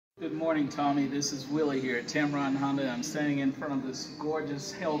Good morning, Tommy. This is Willie here at Tameron Honda. I'm standing in front of this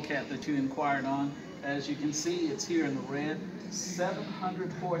gorgeous Hellcat that you inquired on. As you can see, it's here in the red.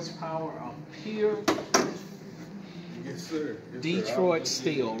 700 horsepower of pure Yes, sir. Yes, Detroit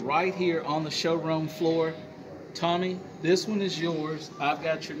steel right here on the showroom floor. Tommy, this one is yours. I've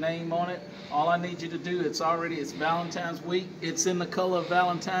got your name on it. All I need you to do, it's Valentine's week. It's in the color of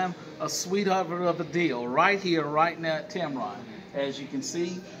Valentine, a sweetheart of a deal right here, right now at Tameron. As you can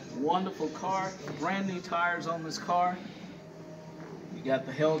see, wonderful car, brand new tires on this car. You got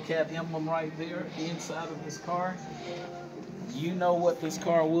the Hellcat emblem right there inside of this car. You know what this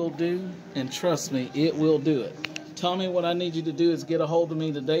car will do, and trust me, it will do it. Tommy, what I need you to do is get a hold of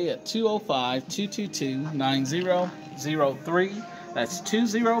me today at 205-222-9003. That's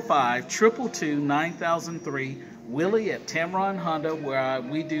 205-222-9003. Willie at Tameron Honda, where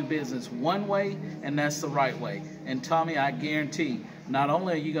we do business one way, and that's the right way. And Tommy, I guarantee, not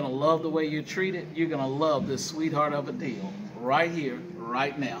only are you going to love the way you're treated, you're going to love this sweetheart of a deal right here,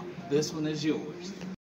 right now. This one is yours.